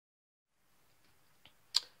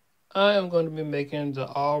I am going to be making the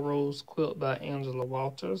All Rose quilt by Angela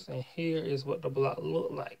Walters, and here is what the block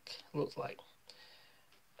looks like.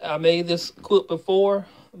 I made this quilt before,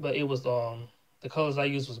 but it was the colors I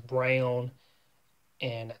used was brown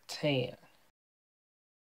and tan.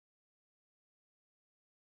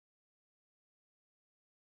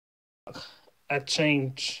 I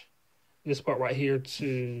changed this part right here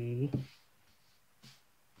to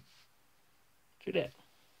that.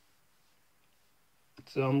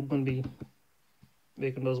 So I'm going to be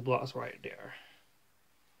making those blocks right there,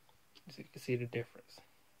 so you can see the difference.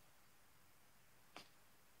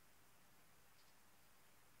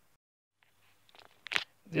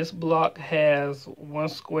 This block has one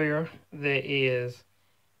square that is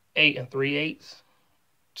 8 3/8,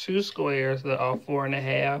 two squares that are 4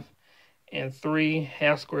 1/2, and three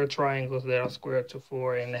half square triangles that are squared to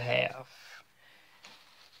 4 1/2.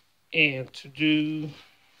 And to do,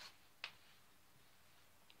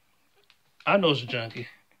 I know it's junky.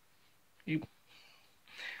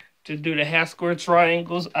 To do the half square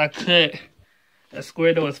triangles, I cut a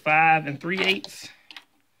square that was 5 3/8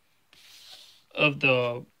 of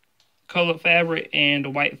the colored fabric and the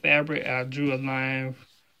white fabric. I drew a line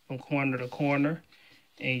from corner to corner,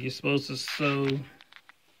 and you're supposed to sew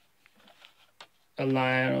a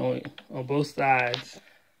line on both sides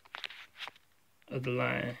of the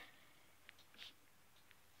line.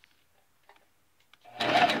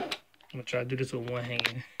 I'm gonna try to do this with one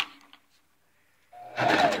hand.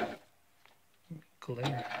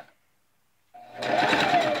 Glare.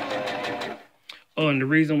 Oh, and the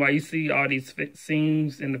reason why you see all these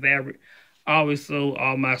seams in the fabric, I always sew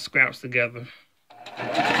all my scraps together.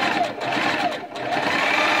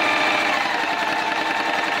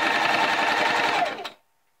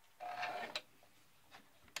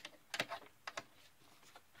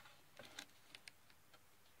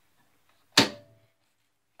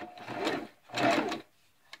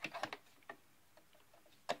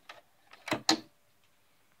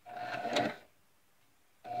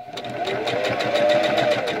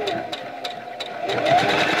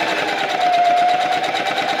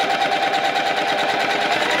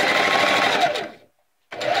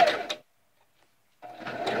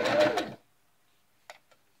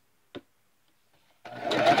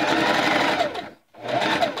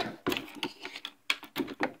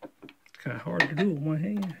 Kind of hard to do with one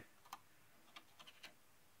hand.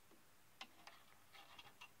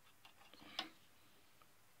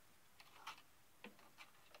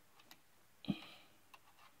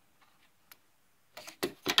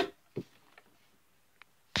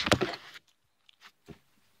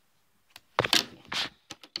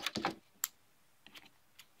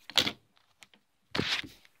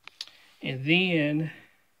 And then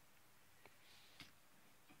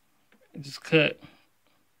just cut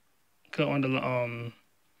on the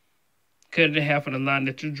cut it in half of the line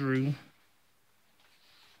that you drew.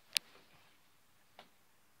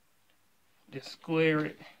 Just square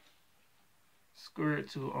it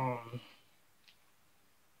to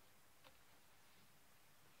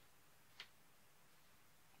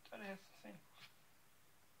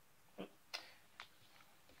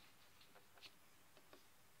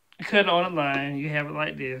cut on the line. You have it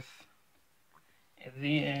like this, and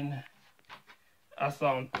then I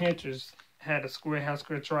saw on Pinterest how to half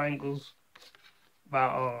square triangles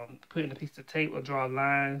by putting a piece of tape or draw a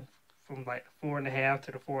line from like 4 1/2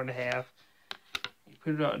 to the 4 1/2. You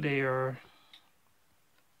put it out there.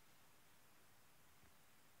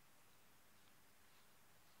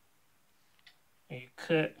 And you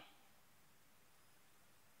cut.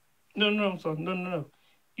 No.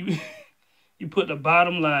 You put the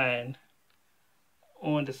bottom line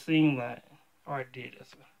on the seam line. I already did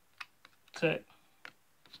this one. Cut.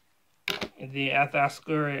 And then after I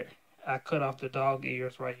square it, I cut off the dog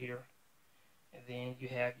ears right here. And then you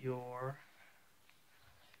have your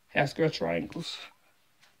half square triangles.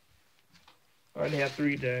 I already have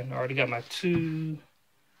 3 done. I already got my 2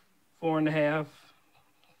 4 1/2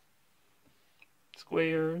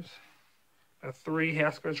 squares, my 3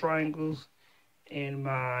 half square triangles, and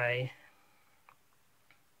my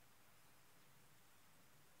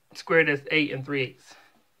square that's 8 3/8.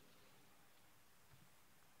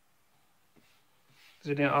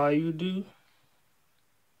 So then all you do,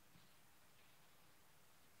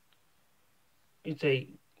 you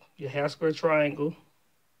take your half square triangle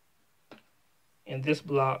and this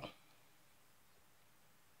block,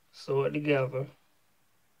 sew it together.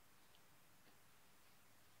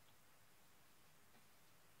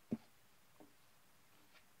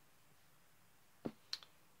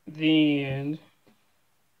 Then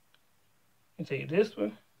you take this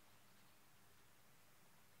one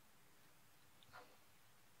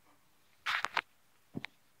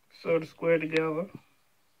Sew the square together.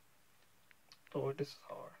 Lord, this is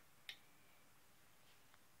hard.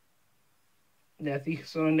 Now, after you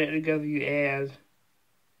sew that together, you add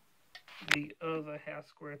the other half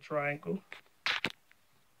square triangle.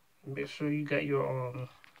 Make sure you got your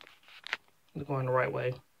going the right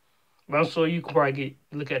way. But I'm sure you can probably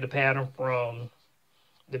look at the pattern from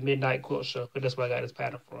the Midnight Quilt Show, because that's where I got this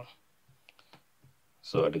pattern from.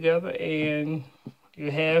 Sew it together, and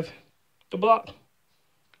you have the block.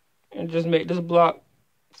 And just make this block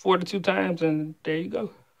 42 times, and there you go.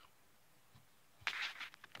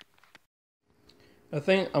 I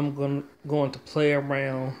think I'm going to play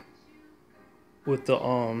around with the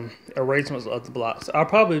arrangements of the blocks. I'll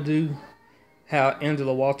probably do how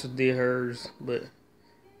Angela Walters did hers, but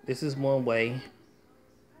this is one way.